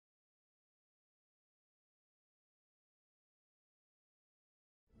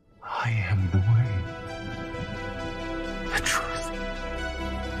I am the way, the truth,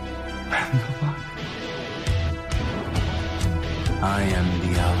 and the life. I am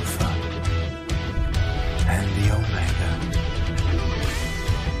the Alpha and the Omega,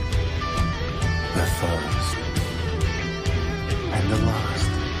 the first and the last.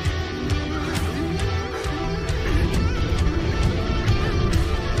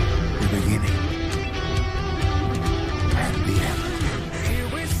 The beginning and the end. Here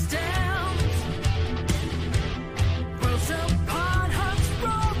we stand, worlds apart, hearts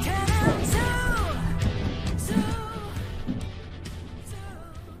broken in two.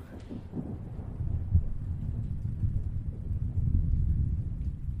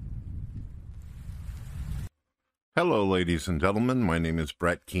 Hello, ladies and gentlemen. My name is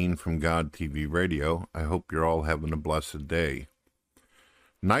Brett Keane from God TV Radio. I hope you're all having a blessed day.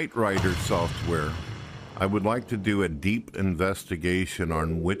 Knight Rider software. I would like to do a deep investigation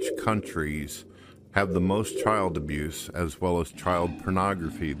on which countries have the most child abuse as well as child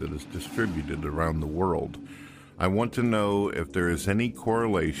pornography that is distributed around the world. I want to know if there is any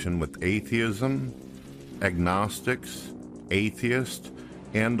correlation with atheism, agnostics, atheist,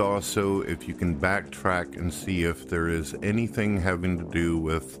 and also if you can backtrack and see if there is anything having to do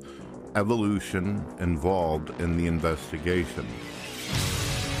with evolution involved in the investigation.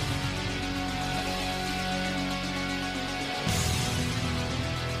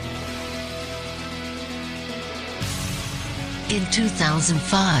 In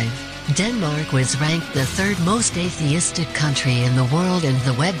 2005, Denmark was ranked the third most atheistic country in the world, and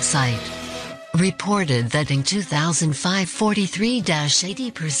the website reported that in 2005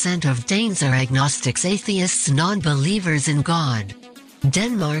 43-80% of Danes are agnostics, atheists, non-believers in God.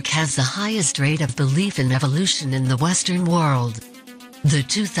 Denmark has the highest rate of belief in evolution in the Western world. The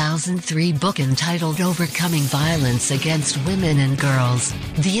 2003 book entitled Overcoming Violence Against Women and Girls,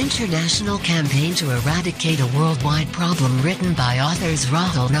 The International Campaign to Eradicate a Worldwide Problem, written by authors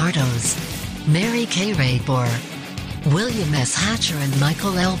Rahul Nardos, Mary K. Raybor, William S. Hatcher and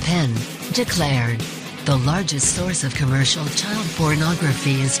Michael L. Penn, declared, the largest source of commercial child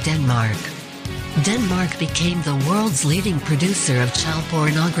pornography is Denmark. Denmark became the world's leading producer of child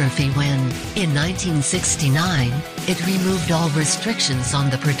pornography when, in 1969, it removed all restrictions on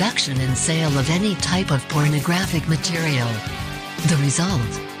the production and sale of any type of pornographic material. The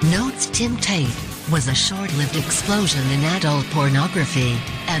result, notes Tim Tate, was a short-lived explosion in adult pornography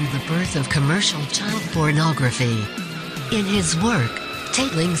and the birth of commercial child pornography. In his work,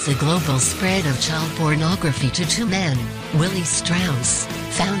 Tate links the global spread of child pornography to two men, Willie Strauss,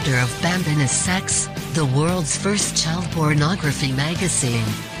 founder of Bambinus Sex, the world's first child pornography magazine,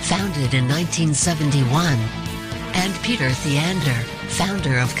 founded in 1971, and Peter Theander,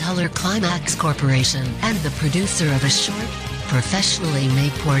 founder of Color Climax Corporation and the producer of a short, professionally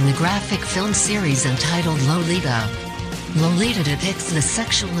made pornographic film series entitled Lolita. Lolita depicts the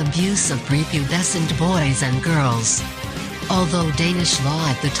sexual abuse of prepubescent boys and girls. Although Danish law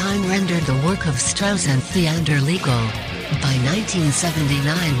at the time rendered the work of Strauss and Theander legal, by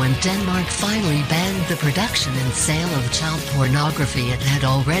 1979, when Denmark finally banned the production and sale of child pornography, it had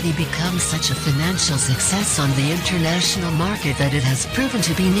already become such a financial success on the international market that it has proven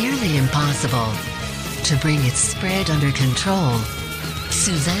to be nearly impossible to bring its spread under control.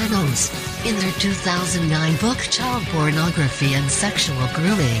 Suzanne O's, in their 2009 book Child Pornography and Sexual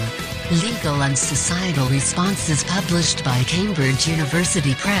Grooming, Legal and Societal Responses, published by Cambridge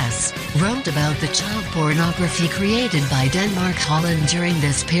University Press, wrote about the child pornography created by Denmark Holland during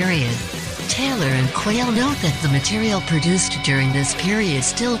this period. Taylor and Quayle note that the material produced during this period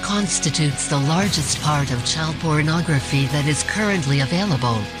still constitutes the largest part of child pornography that is currently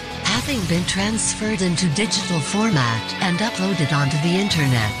available, having been transferred into digital format and uploaded onto the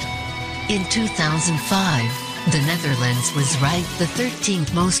Internet. In 2005, the Netherlands was ranked the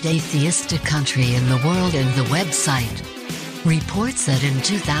 13th most atheistic country in the world, and the website reports that in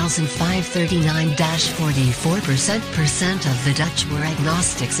 2005 39-44% of the Dutch were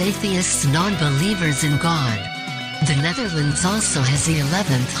agnostics, atheists, non-believers in God. The Netherlands also has the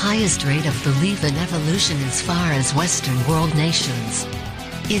 11th highest rate of belief in evolution as far as Western world nations.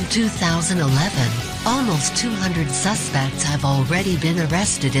 In 2011, almost 200 suspects have already been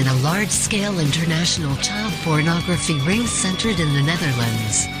arrested in a large-scale international child pornography ring centered in the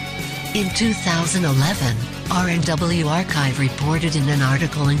Netherlands. In 2011, RNW Archive reported in an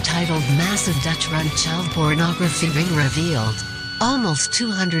article entitled Massive Dutch-Run Child Pornography Ring Revealed, almost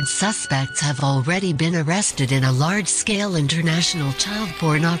 200 suspects have already been arrested in a large-scale international child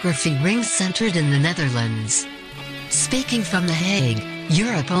pornography ring centered in the Netherlands. Speaking from The Hague,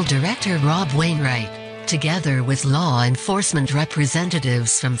 Europol Director Rob Wainwright together with law enforcement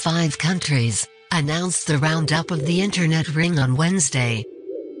representatives from 5 countries, announced the roundup of the Internet ring on Wednesday.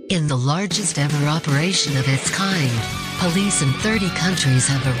 In the largest ever operation of its kind, police in 30 countries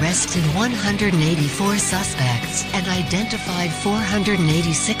have arrested 184 suspects and identified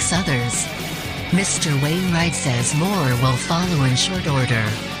 486 others. Mr. Wainwright says more will follow in short order.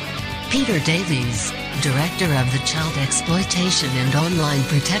 Peter Davies, director of the Child Exploitation and Online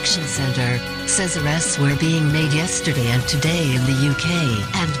Protection Center, says arrests were being made yesterday and today in the UK,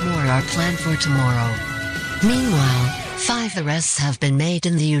 and more are planned for tomorrow. Meanwhile, 5 arrests have been made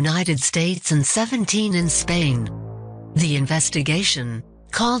in the United States and 17 in Spain. The investigation,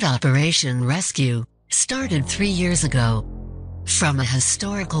 called Operation Rescue, started 3 years ago. From a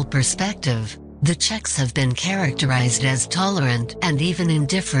historical perspective, the Czechs have been characterized as tolerant and even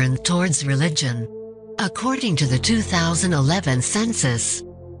indifferent towards religion. According to the 2011 census,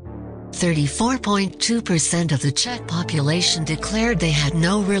 34.2% of the Czech population declared they had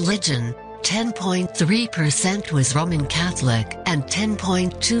no religion, 10.3% was Roman Catholic, and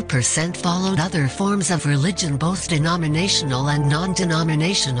 10.2% followed other forms of religion, both denominational and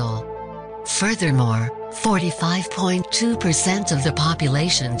non-denominational. Furthermore, 45.2% of the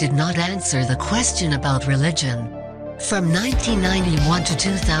population did not answer the question about religion. From 1991 to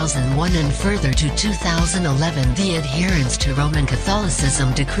 2001 and further to 2011, the adherence to Roman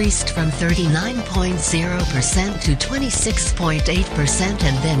Catholicism decreased from 39.0% to 26.8%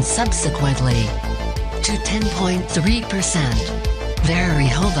 and then subsequently to 10.3%. Vera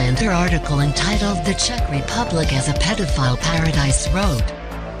Rehova in her article entitled "The Czech Republic as a Pedophile Paradise" wrote,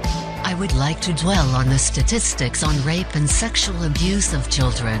 "I would like to dwell on the statistics on rape and sexual abuse of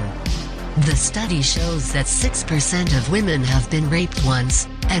children. The study shows that 6% of women have been raped once,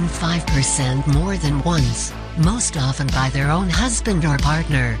 and 5% more than once, most often by their own husband or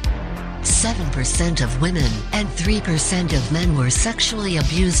partner. 7% of women and 3% of men were sexually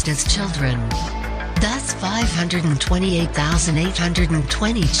abused as children. That's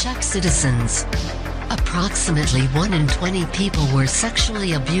 528,820 Czech citizens. Approximately 1 in 20 people were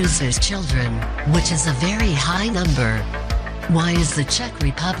sexually abused as children, which is a very high number. Why is the Czech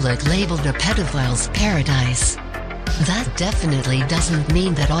Republic labeled a pedophile's paradise? That definitely doesn't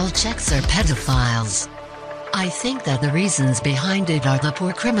mean that all Czechs are pedophiles. I think that the reasons behind it are the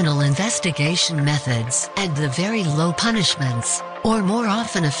poor criminal investigation methods and the very low punishments, or more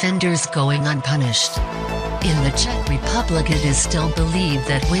often offenders going unpunished. In the Czech Republic it is still believed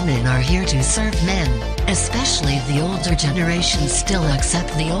that women are here to serve men, especially the older generation still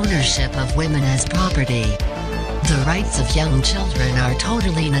accept the ownership of women as property. The rights of young children are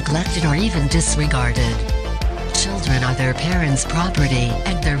totally neglected or even disregarded. Children are their parents' property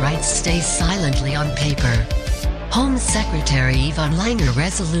and their rights stay silently on paper." Home Secretary Ivan Langer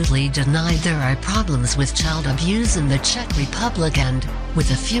resolutely denied there are problems with child abuse in the Czech Republic and,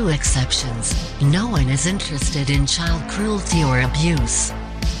 with a few exceptions, no one is interested in child cruelty or abuse.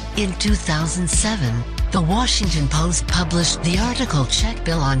 In 2007, The Washington Post published the article "Czech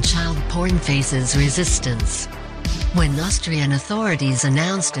Bill on Child Porn Faces Resistance." When Austrian authorities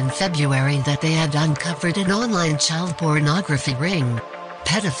announced in February that they had uncovered an online child pornography ring,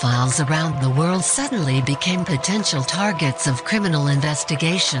 pedophiles around the world suddenly became potential targets of criminal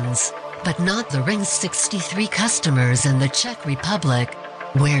investigations, but not the ring's 63 customers in the Czech Republic,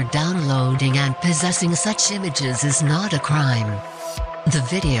 where downloading and possessing such images is not a crime. The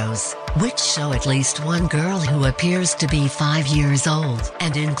videos, which show at least one girl who appears to be 5 years old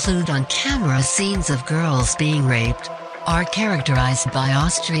and include on-camera scenes of girls being raped, are characterized by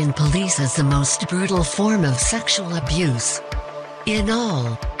Austrian police as the most brutal form of sexual abuse. In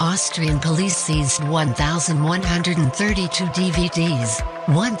all, Austrian police seized 1,132 DVDs,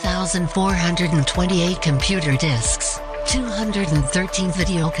 1,428 computer discs, 213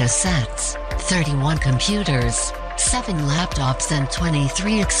 videocassettes, 31 computers, 7 laptops and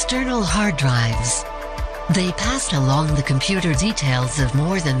 23 external hard drives. They passed along the computer details of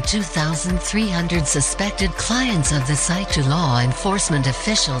more than 2,300 suspected clients of the site to law enforcement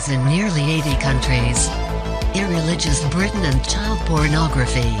officials in nearly 80 countries. Irreligious Britain and child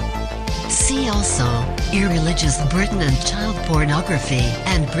pornography. See also, Irreligious Britain and child pornography,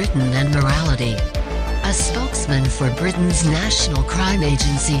 and Britain and morality. A spokesman for Britain's National Crime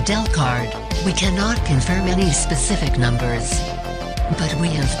Agency Delcard, "We cannot confirm any specific numbers. But we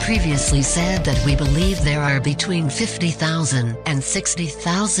have previously said that we believe there are between 50,000 and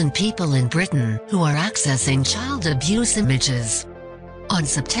 60,000 people in Britain who are accessing child abuse images." On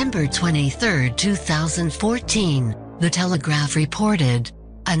September 23, 2014, The Telegraph reported,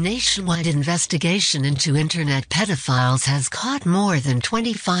 A nationwide investigation into internet pedophiles has caught more than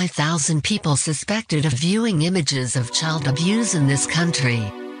 25,000 people suspected of viewing images of child abuse in this country.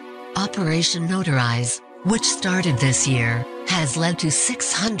 Operation Notarize, which started this year, has led to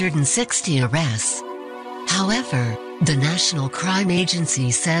 660 arrests. However, the National Crime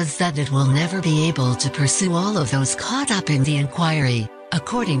Agency says that it will never be able to pursue all of those caught up in the inquiry,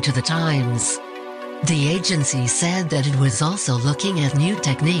 according to the Times. The agency said that it was also looking at new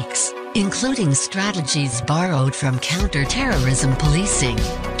techniques, including strategies borrowed from counter-terrorism policing,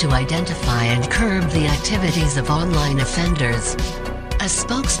 to identify and curb the activities of online offenders. A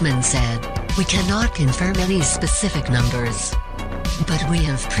spokesman said, "We cannot confirm any specific numbers. But we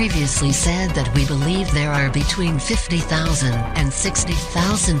have previously said that we believe there are between 50,000 and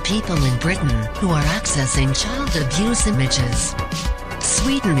 60,000 people in Britain who are accessing child abuse images."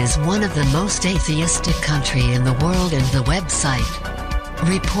 Sweden is one of the most atheistic country in the world, and the website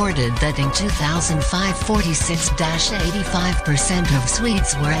reported that in 2005 46-85% of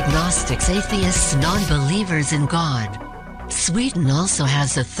Swedes were agnostics, atheists, non-believers in God. Sweden also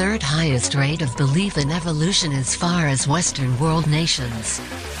has the third highest rate of belief in evolution as far as Western world nations.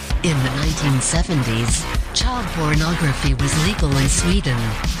 In the 1970s, child pornography was legal in Sweden.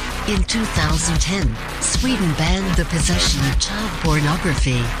 In 2010, Sweden banned the possession of child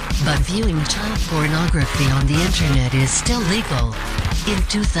pornography, but viewing child pornography on the internet is still legal. In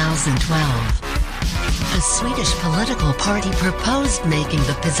 2012, a Swedish political party proposed making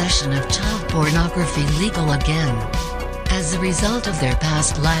the possession of child pornography legal again. As a result of their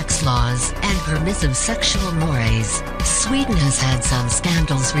past lax laws and permissive sexual mores, Sweden has had some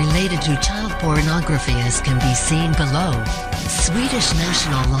scandals related to child pornography, as can be seen below. Swedish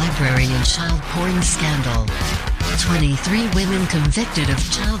National Library and child porn scandal. 23 women convicted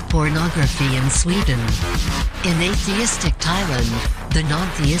of child pornography in Sweden. In atheistic Thailand, the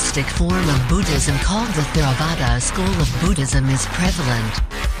non-theistic form of Buddhism called the Theravada school of Buddhism is prevalent.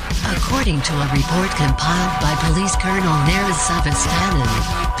 According to a report compiled by Police Colonel Naraz Savastanan,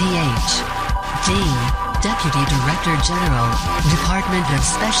 Ph.D., Deputy Director General, Department of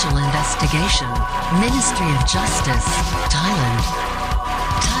Special Investigation, Ministry of Justice, Thailand.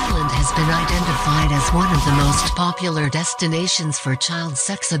 Thailand has been identified as one of the most popular destinations for child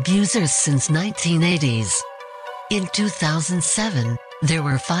sex abusers since 1980s. In 2007, there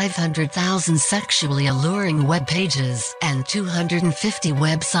were 500,000 sexually alluring web pages and 250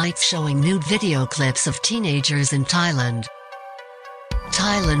 websites showing nude video clips of teenagers in Thailand.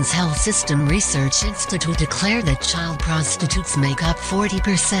 Thailand's Health System Research Institute declared that child prostitutes make up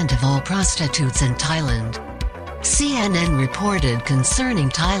 40% of all prostitutes in Thailand. CNN reported concerning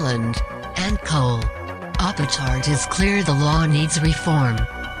Thailand, and Cole Opachart is clear the law needs reform.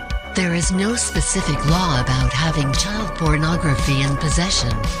 There is no specific law about having child pornography in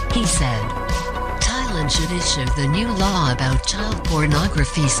possession, he said. Thailand should issue the new law about child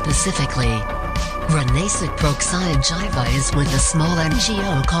pornography specifically. Ranasik Proksai Jiva is with a small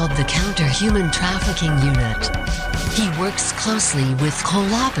NGO called the Counter-Human Trafficking Unit. He works closely with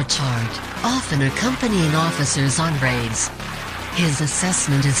Kolapachart, often accompanying officers on raids. His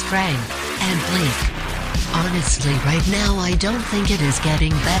assessment is frank and bleak. Honestly, right now I don't think it is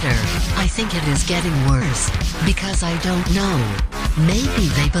getting better. I think it is getting worse. Because I don't know. Maybe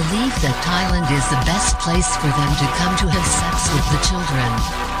they believe that Thailand is the best place for them to come to have sex with the children.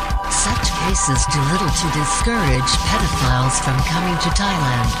 Such cases do little to discourage pedophiles from coming to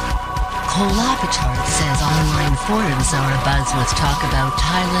Thailand. Kolapachart says online forums are abuzz with talk about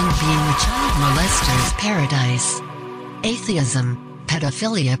Thailand being a child molester's paradise. Atheism,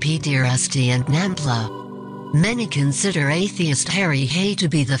 pedophilia, pederasty, and Nampla. Many consider atheist Harry Hay to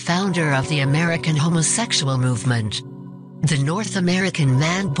be the founder of the American homosexual movement. The North American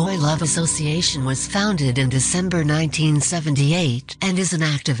Man-Boy Love Association was founded in December 1978 and is an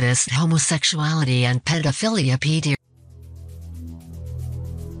activist homosexuality and pedophilia pederasty.